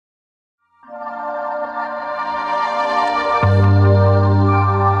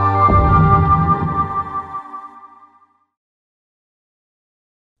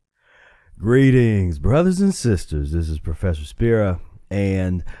Greetings, brothers and sisters. This is Professor Spira,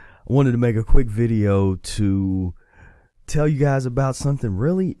 and I wanted to make a quick video to tell you guys about something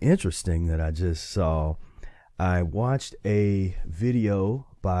really interesting that I just saw. I watched a video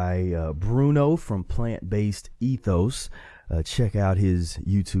by Bruno from Plant-Based Ethos. Check out his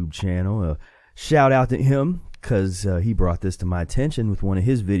YouTube channel. Shout out to him because he brought this to my attention with one of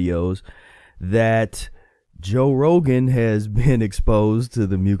his videos that Joe Rogan has been exposed to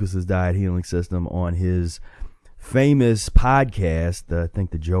the Mucusless Diet Healing System on his famous podcast. I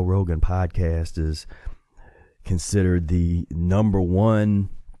think the Joe Rogan podcast is considered the #1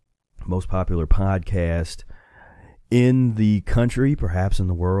 most popular podcast in the country, perhaps in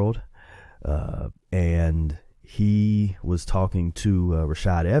the world. And he was talking to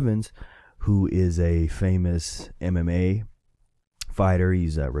Rashad Evans, who is a famous MMA fighter.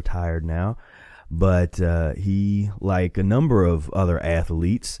 He's retired now. But he, like a number of other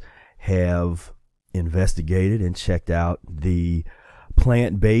athletes, have investigated and checked out the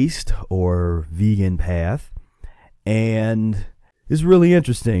plant-based or vegan path. And it's really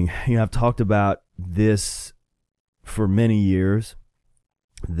interesting. You know, I've talked about this for many years,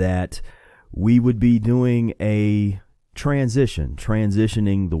 that we would be doing a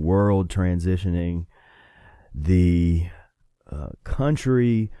transitioning the world, transitioning the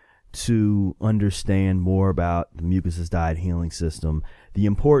country to understand more about the Mucusless Diet Healing System, the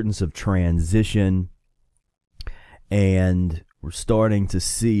importance of transition, and we're starting to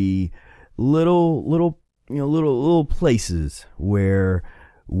see little places where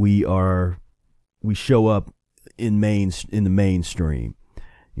we show up in the mainstream.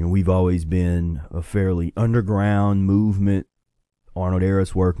 You know, we've always been a fairly underground movement. Arnold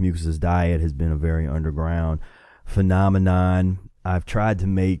Ehret's work, Mucusless Diet, has been a very underground phenomenon. I've tried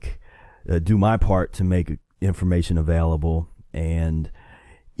to do my part to make information available and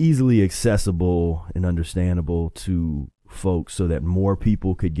easily accessible and understandable to folks so that more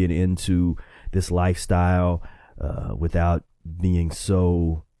people could get into this lifestyle without being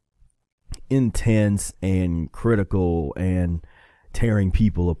so intense and critical and tearing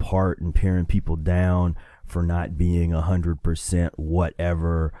people apart and tearing people down for not being 100%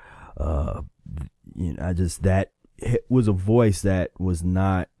 whatever. You know, that it was a voice that was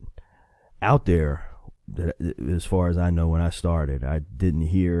not out there, as far as I know. When I started, I didn't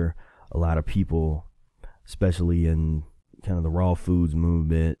hear a lot of people, especially in kind of the raw foods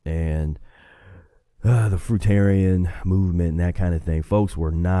movement and the fruitarian movement and that kind of thing. Folks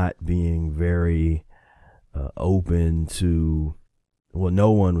were not being very open to, well, no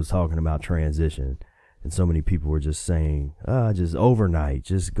one was talking about transition, and so many people were just saying, just overnight,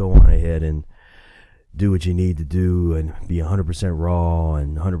 just go on ahead and do what you need to do and be 100% raw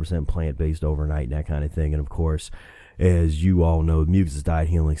and 100% plant-based overnight and that kind of thing. And of course, as you all know, the Mucusless Diet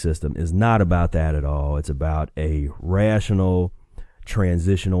Healing System is not about that at all. It's about a rational,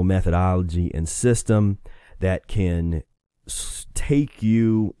 transitional methodology and system that can take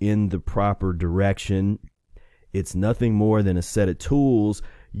you in the proper direction. It's nothing more than a set of tools.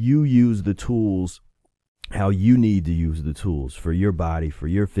 You use the tools how you need to use the tools for your body, for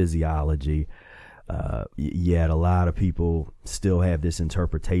your physiology. Yet a lot of people still have this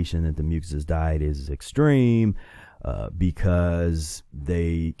interpretation that the Mucusless diet is extreme because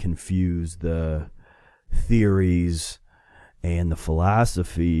they confuse the theories and the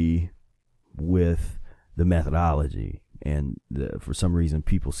philosophy with the methodology. And for some reason,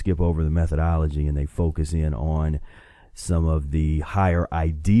 people skip over the methodology and they focus in on some of the higher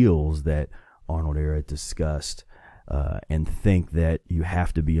ideals that Arnold Ehret discussed. And think that you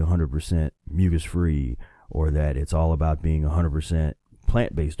have to be 100% mucus-free, or that it's all about being 100%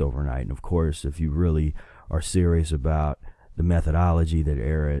 plant-based overnight. And of course, if you really are serious about the methodology that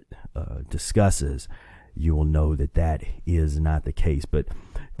Ehret discusses, you will know that that is not the case. But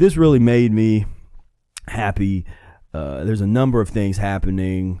this really made me happy. There's a number of things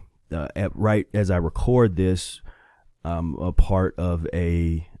happening right as I record this. I'm a part of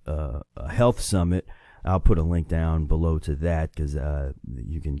a health summit. I'll put a link down below to that because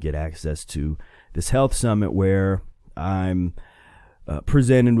you can get access to this health summit where I'm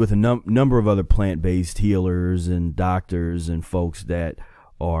presented with a number of other plant-based healers and doctors and folks that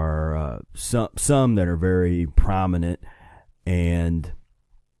are some that are very prominent, and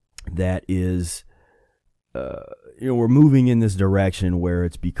that is we're moving in this direction where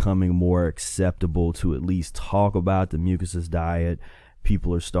it's becoming more acceptable to at least talk about the Mucusless diet.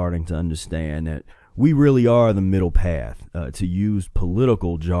 People are starting to understand that we really are the middle path. To use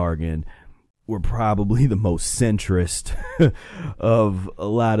political jargon, we're probably the most centrist of a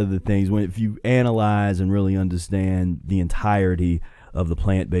lot of the things. If you analyze and really understand the entirety of the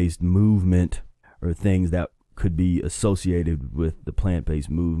plant-based movement, or things that could be associated with the plant-based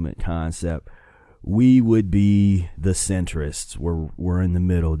movement concept, we would be the centrists. We're in the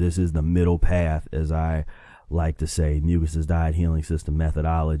middle. This is the middle path, as I like to say, Mucusless Diet Healing System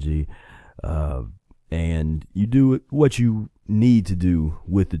methodology. And you do what you need to do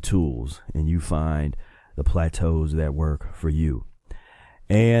with the tools, and you find the plateaus that work for you.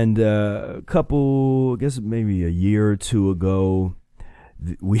 And a couple, I guess maybe a year or two ago,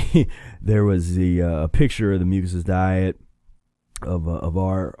 there was a picture of the Mucusless Diet, of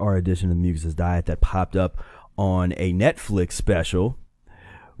our edition of the Mucusless Diet, that popped up on a Netflix special,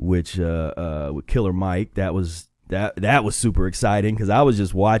 which with Killer Mike. That was super exciting, because I was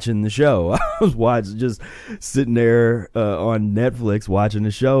just watching the show. I was just sitting there on Netflix watching the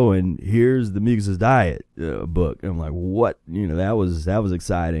show, and here's the Mucusless Diet book. And I'm like, what? That was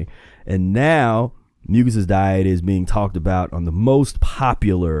exciting. And now Mucusless Diet is being talked about on the most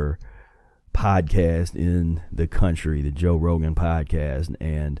popular podcast in the country, the Joe Rogan podcast.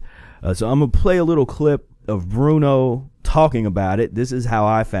 And so I'm going to play a little clip of Bruno talking about it. This is how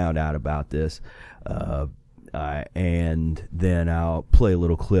I found out about this. And then I'll play a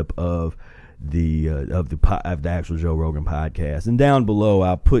little clip of the actual Joe Rogan podcast. And down below,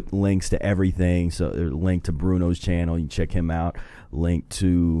 I'll put links to everything. So there's a link to Bruno's channel. You can check him out. Link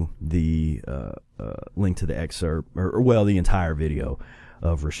to the excerpt, or the entire video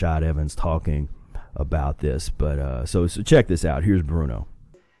of Rashad Evans talking about this. But so check this out. Here's Bruno.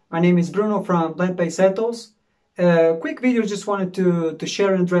 My name is Bruno from Plant-Based Ethos. Quick video, just wanted to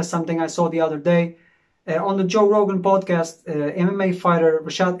share and address something I saw the other day. On the Joe Rogan podcast, MMA fighter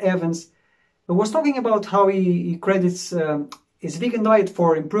Rashad Evans was talking about how he credits his vegan diet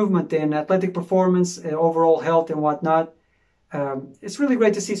for improvement in athletic performance, overall health and whatnot. It's really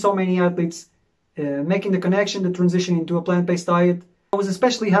great to see so many athletes making the connection, the transition into a plant-based diet. I was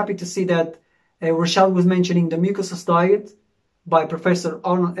especially happy to see that Rashad was mentioning the Mucusless Diet by Professor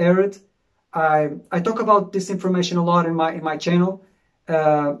Arnold Ehret. I talk about this information a lot in my channel.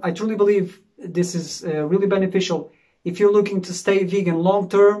 I truly believe this is really beneficial if you're looking to stay vegan long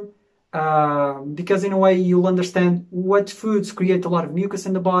term, because in a way you'll understand what foods create a lot of mucus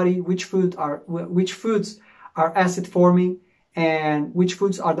in the body, which foods are acid forming, and which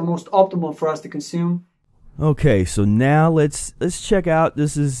foods are the most optimal for us to consume. Okay, so now let's check out.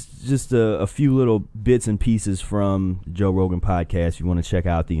 This is just a few little bits and pieces from the Joe Rogan podcast. If you want to check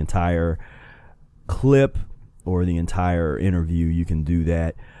out the entire clip or the entire interview, you can do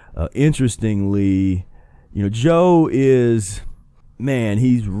that. Interestingly, Joe is, man,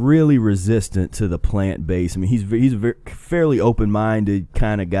 he's really resistant to the plant-based. I mean, he's a very, fairly open-minded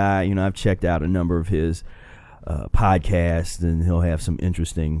kind of guy. I've checked out a number of his podcasts, and he'll have some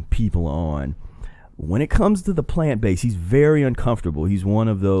interesting people on. When it comes to the plant-based, he's very uncomfortable. He's one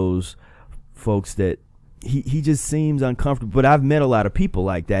of those folks that he just seems uncomfortable. But I've met a lot of people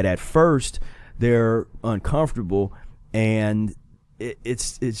like that. At first, they're uncomfortable, and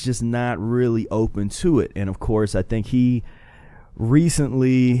it's just not really open to it. And of course, I think he's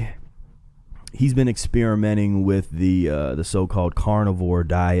been experimenting with the so-called carnivore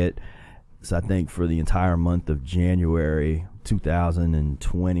diet. So I think for the entire month of January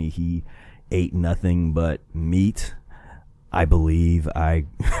 2020, he ate nothing but meat, I believe.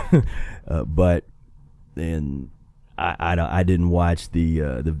 But then I didn't watch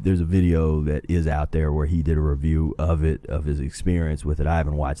there's a video that is out there where he did a review of his experience with it. I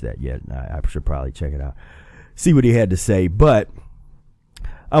haven't watched that yet. I should probably check it out, see what he had to say. But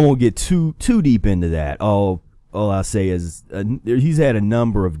I won't get too deep into that. All I'll say is he's had a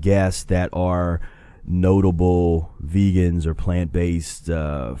number of guests that are notable vegans or plant-based,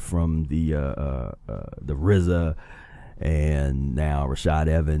 from the RZA, and now Rashad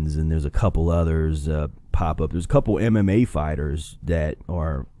Evans, and there's a couple others pop up. There's a couple MMA fighters that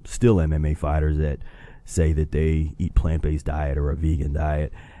are still MMA fighters that say that they eat plant-based diet or a vegan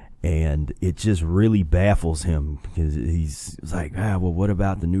diet, and it just really baffles him, because he's like, well, what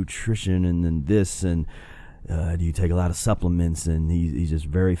about the nutrition and then this, and do you take a lot of supplements? And he's just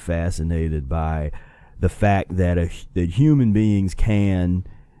very fascinated by the fact that that human beings can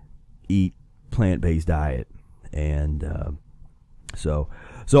eat plant-based diet. And so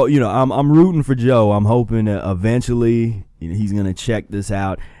I'm rooting for Joe. I'm hoping that eventually he's going to check this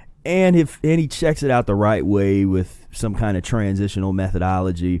out, and he checks it out the right way with some kind of transitional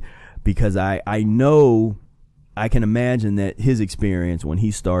methodology, because I can imagine that his experience when he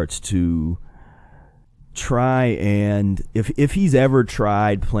starts to try, and if he's ever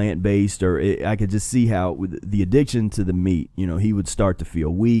tried plant-based, or I could just see how with the addiction to the meat, he would start to feel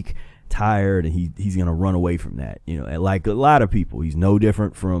weak, tired, and he's going to run away from that. You know, like a lot of people, he's no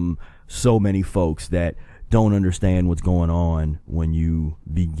different from so many folks that don't understand what's going on when you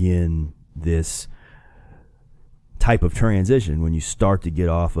begin this type of transition, when you start to get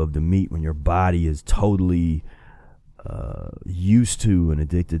off of the meat, when your body is totally used to and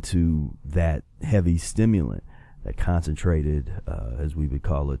addicted to that heavy stimulant, that concentrated, as we would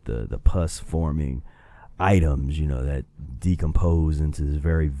call it, the pus forming items, you know, that decompose into this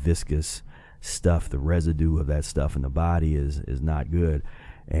very viscous stuff. The residue of that stuff in the body is not good,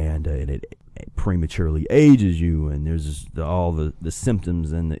 and it prematurely ages you, and there's all the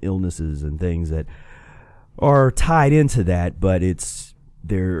symptoms and the illnesses and things that are tied into that. But it's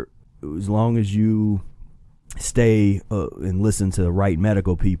there, as long as you stay and listen to the right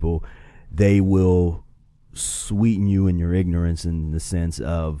medical people, they will sweeten you in your ignorance, in the sense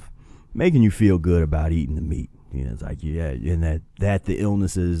of making you feel good about eating the meat. You know, it's like, yeah, and that the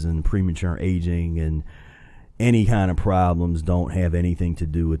illnesses and premature aging and any kind of problems don't have anything to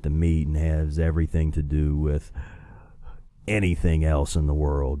do with the meat, and has everything to do with anything else in the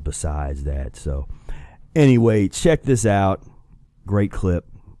world besides that. So anyway, check this out. Great clip.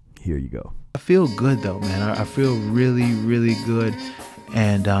 Here you go. I feel good though, man. I feel really, really good,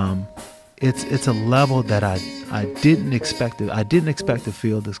 and it's a level that I didn't expect it. I didn't expect to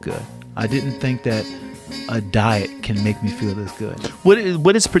feel this good. I didn't think that a diet can make me feel this good.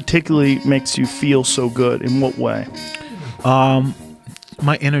 What is particularly makes you feel so good? In what way?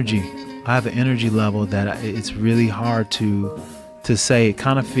 My energy. I have an energy level that it's really hard to say. It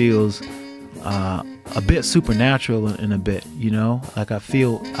kind of feels a bit supernatural in a bit, you know. Like I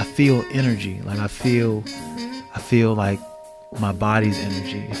feel energy. Like I feel like my body's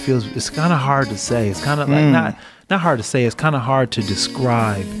energy. It's kind of hard to say. It's kind of like not hard to say. It's kind of hard to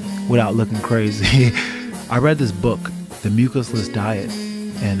describe without looking crazy. I read this book, The Mucusless Diet,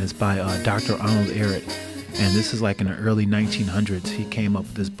 and it's by Dr. Arnold Ehret. And this is like in the early 1900s. He came up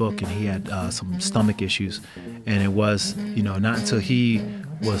with this book, and he had some stomach issues. And it was, you know, not until he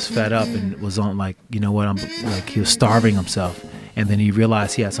was fed up and was on, like, you know what, he was starving himself. And then he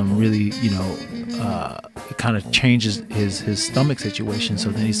realized he had some really, you know, it kind of changes his stomach situation. So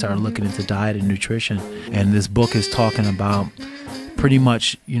then he started looking into diet and nutrition. And this book is talking about pretty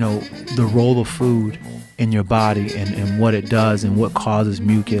much, you know, the role of food in your body, and what it does, and what causes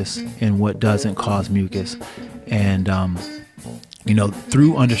mucus and what doesn't cause mucus. And you know,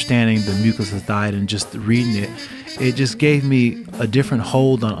 through understanding the Mucusless Diet and just reading it, it just gave me a different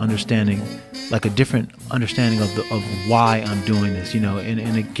hold on understanding, like a different understanding of why I'm doing this, you know. And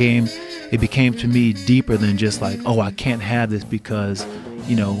it became to me deeper than just like, oh, I can't have this because,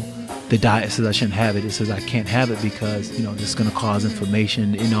 you know, the diet says I shouldn't have it. It says I can't have it because, you know, this is going to cause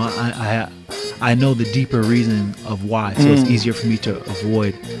inflammation. You know, I know the deeper reason of why, so it's easier for me to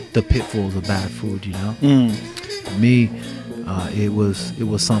avoid the pitfalls of bad food, you know. For me, it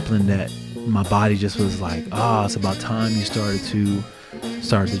was something that my body just was like, it's about time you started to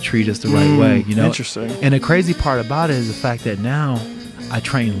treat us the right way, you know. Interesting. And the crazy part about it is the fact that now I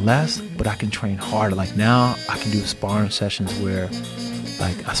train less, but I can train harder. Like now I can do sparring sessions where,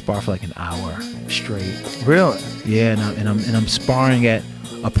 like, I spar for like an hour straight. Really? Yeah, and I'm sparring at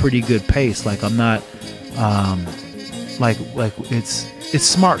a pretty good pace. Like I'm not, like it's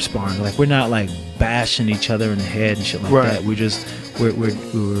smart sparring. Like we're not like bashing each other in the head and shit like that.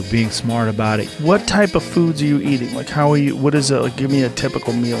 We're being smart about it. What type of foods are you eating? Like how are you? What is it? Like, give me a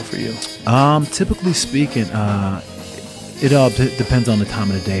typical meal for you. Typically speaking, it all depends on the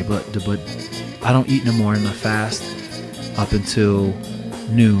time of the day. But I don't eat in the morning. I fast up until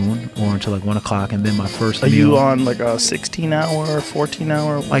noon or until like 1 o'clock, and then my first meal. Are you on like a 16-hour or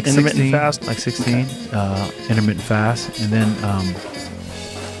 14-hour like intermittent 16, fast? Like 16, intermittent fast, and then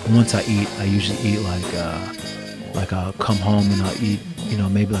once I eat, I usually eat like I'll come home and I'll eat, you know,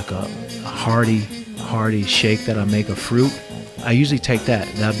 maybe like a hearty shake that I make of fruit. I usually take that.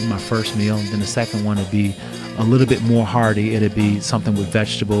 That'd be my first meal, and then the second one would be a little bit more hearty. It'd be something with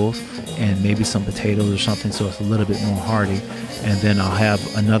vegetables and maybe some potatoes or something, so it's a little bit more hearty. And then I'll have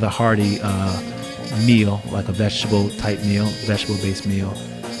another hearty meal, like a vegetable-based meal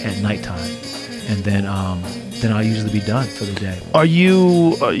at nighttime. And then I'll usually be done for the day. Are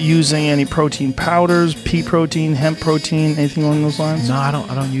you using any protein powders, pea protein, hemp protein, anything along those lines? No, I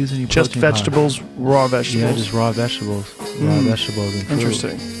don't use any just protein vegetables, powder. Raw vegetables. Yeah, just raw vegetables. Raw vegetables and fruit.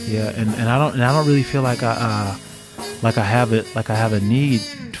 Interesting. Yeah, and I don't really feel like I have a need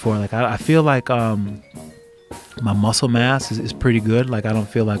for it. Like I feel like my muscle mass is pretty good. Like I don't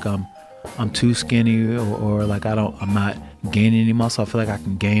feel like I'm too skinny or like I'm not gaining any muscle. I feel like I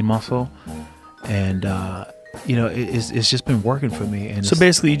can gain muscle, and you know, it's just been working for me. And So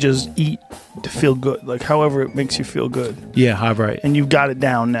basically, you just eat to feel good, like however it makes you feel good. yeah, right. And you've got it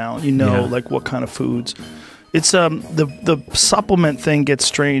down now. You know, Yeah. like what kind of foods. It's the supplement thing gets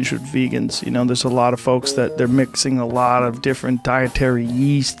strange with vegans. You know, there's a lot of folks that they're mixing a lot of different dietary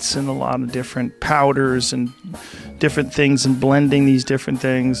yeasts and a lot of different powders and different things and blending these different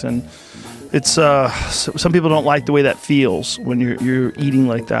things. And it's some people don't like the way that feels when you're eating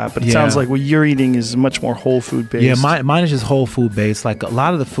like that. But it sounds like what you're eating is much more whole food based. Yeah, mine is just whole food based. Like a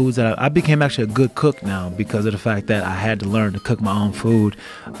lot of the foods that I became actually a good cook now because of the fact that I had to learn to cook my own food.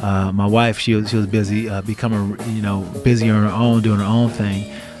 My wife, she was busy becoming busier on her own, doing her own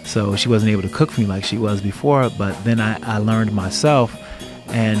thing, so she wasn't able to cook for me like she was before. But then I learned myself.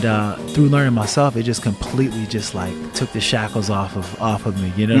 And through learning myself, it just completely just like took the shackles off of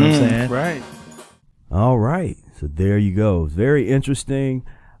me. You know what I'm saying? Right. All right. So there you go. Very interesting.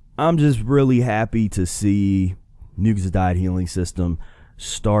 I'm just really happy to see Mucusless Diet Healing System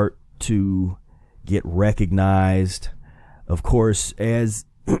start to get recognized. Of course, as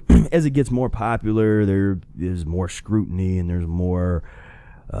as it gets more popular, there's more scrutiny and there's more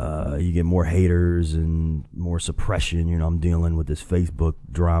you get more haters and more suppression. You know, I'm dealing with this Facebook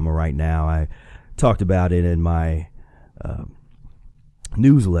drama right now. I talked about it in my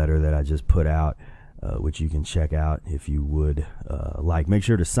newsletter that I just put out, which you can check out if you would like. Make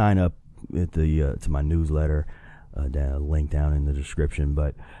sure to sign up at the to my newsletter. Link down in the description.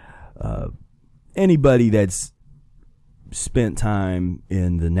 But anybody that's spent time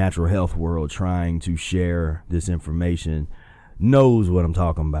in the natural health world trying to share this information knows what I'm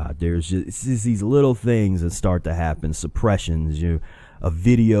talking about. There's just these little things that start to happen, suppressions. A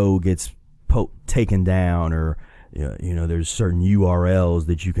video gets taken down, or there's certain URLs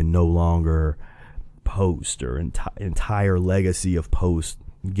that you can no longer post, or entire legacy of posts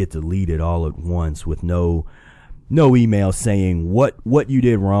get deleted all at once with no email saying what you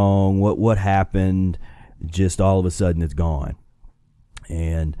did wrong, what happened. Just all of a sudden it's gone.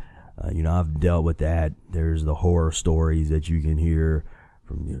 And I've dealt with that. There's the horror stories that you can hear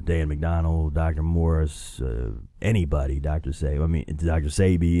from Dan McDonald, Dr. Morris, anybody, Dr.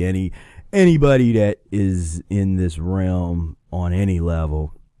 Sabi, anybody that is in this realm on any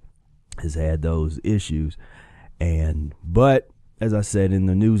level has had those issues. But as I said in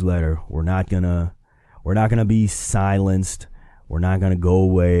the newsletter, we're not gonna be silenced. We're not gonna go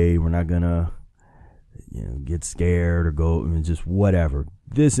away. We're not gonna get scared or go just whatever.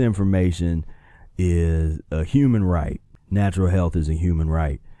 This information is a human right. Natural health is a human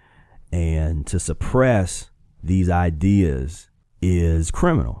right. And to suppress these ideas is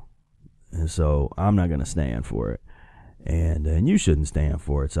criminal. And so I'm not going to stand for it. And you shouldn't stand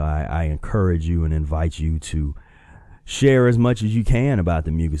for it. So I encourage you and invite you to share as much as you can about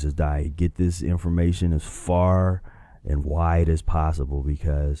the Mucusless diet. Get this information as far and wide as possible,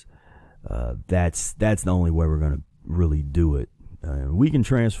 because that's the only way we're going to really do it. We can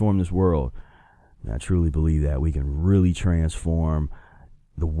transform this world. I truly believe that we can really transform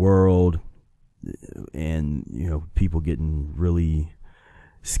the world. And people getting really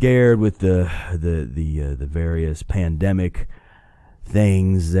scared with the various pandemic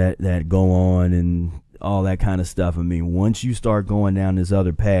things that go on and all that kind of stuff. I mean, once you start going down this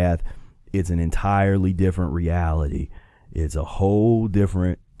other path, it's an entirely different reality. It's a whole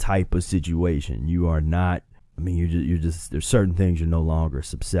different type of situation. You are not, you're just there's certain things you're no longer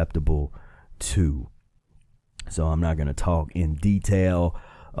susceptible to. So I'm not going to talk in detail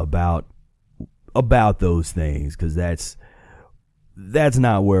about those things, because that's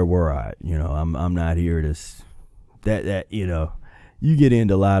not where we're at. I'm not here to you get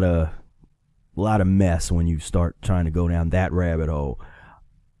into a lot of mess when you start trying to go down that rabbit hole.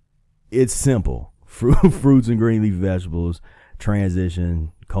 It's simple. Fruits and green leafy vegetables,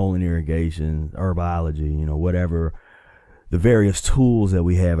 transition, colon irrigation, herbology, whatever the various tools that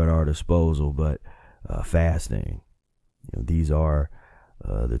we have at our disposal. But fasting, these are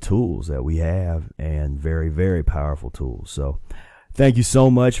the tools that we have, and very, very powerful tools. So thank you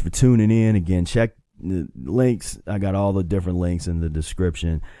so much for tuning in. Again, check the links. I got all the different links in the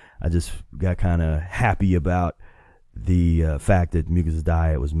description. I just got kind of happy about the fact that Mucusless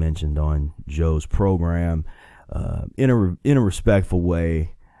Diet was mentioned on Joe's program in a respectful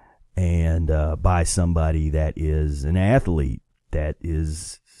way, and by somebody that is an athlete that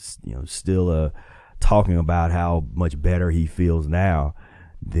is still talking about how much better he feels now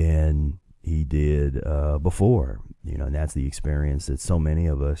than he did before. And that's the experience that so many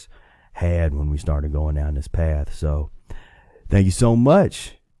of us had when we started going down this path. So thank you so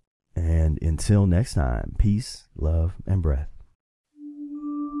much. And until next time, peace, love, and breath.